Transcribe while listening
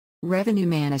Revenue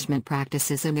management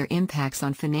practices and their impacts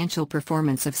on financial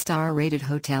performance of star-rated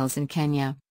hotels in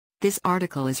Kenya. This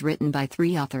article is written by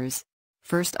 3 authors.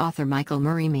 First author Michael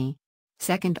Murimi.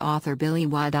 Second author Billy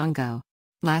Wadongo.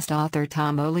 Last author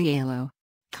Tom Olielo.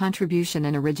 Contribution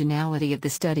and originality of the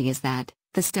study is that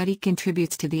the study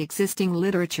contributes to the existing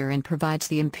literature and provides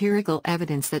the empirical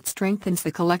evidence that strengthens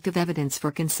the collective evidence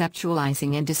for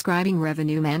conceptualizing and describing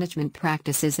revenue management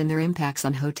practices and their impacts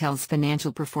on hotels'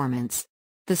 financial performance.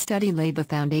 The study laid the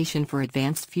foundation for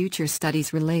advanced future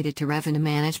studies related to revenue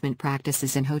management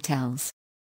practices in hotels.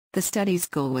 The study's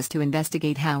goal was to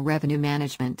investigate how revenue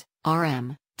management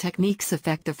 (RM) techniques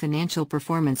affect the financial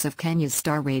performance of Kenya's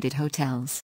star-rated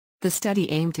hotels. The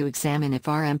study aimed to examine if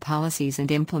RM policies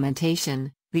and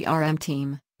implementation, the RM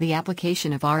team, the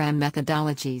application of RM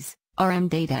methodologies, RM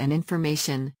data and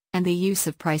information, and the use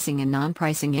of pricing and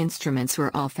non-pricing instruments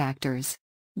were all factors.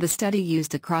 The study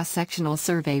used a cross-sectional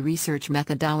survey research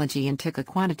methodology and took a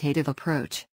quantitative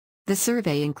approach. The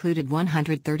survey included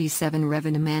 137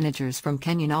 revenue managers from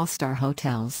Kenyan all-star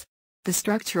hotels. The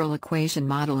structural equation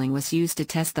modeling was used to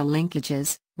test the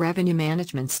linkages. Revenue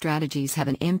management strategies have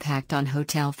an impact on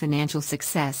hotel financial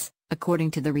success,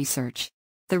 according to the research.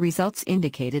 The results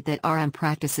indicated that RM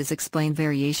practices explain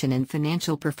variation in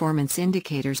financial performance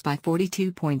indicators by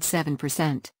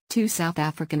 42.7%, 2 South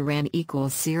African rand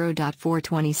equals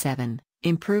 0.427,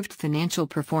 improved financial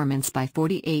performance by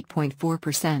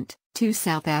 48.4%, 2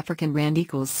 South African rand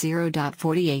equals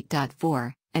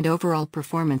 0.48.4, and overall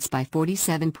performance by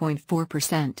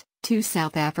 47.4%, 2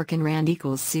 South African rand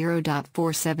equals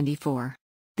 0.474.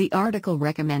 The article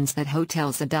recommends that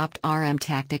hotels adopt RM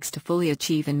tactics to fully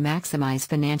achieve and maximize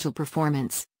financial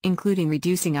performance, including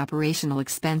reducing operational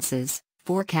expenses,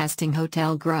 forecasting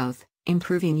hotel growth,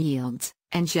 improving yields,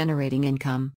 and generating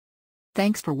income.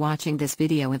 Thanks for watching this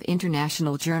video of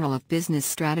International Journal of Business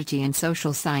Strategy and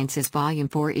Social Sciences Volume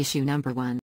 4 Issue Number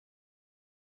 1.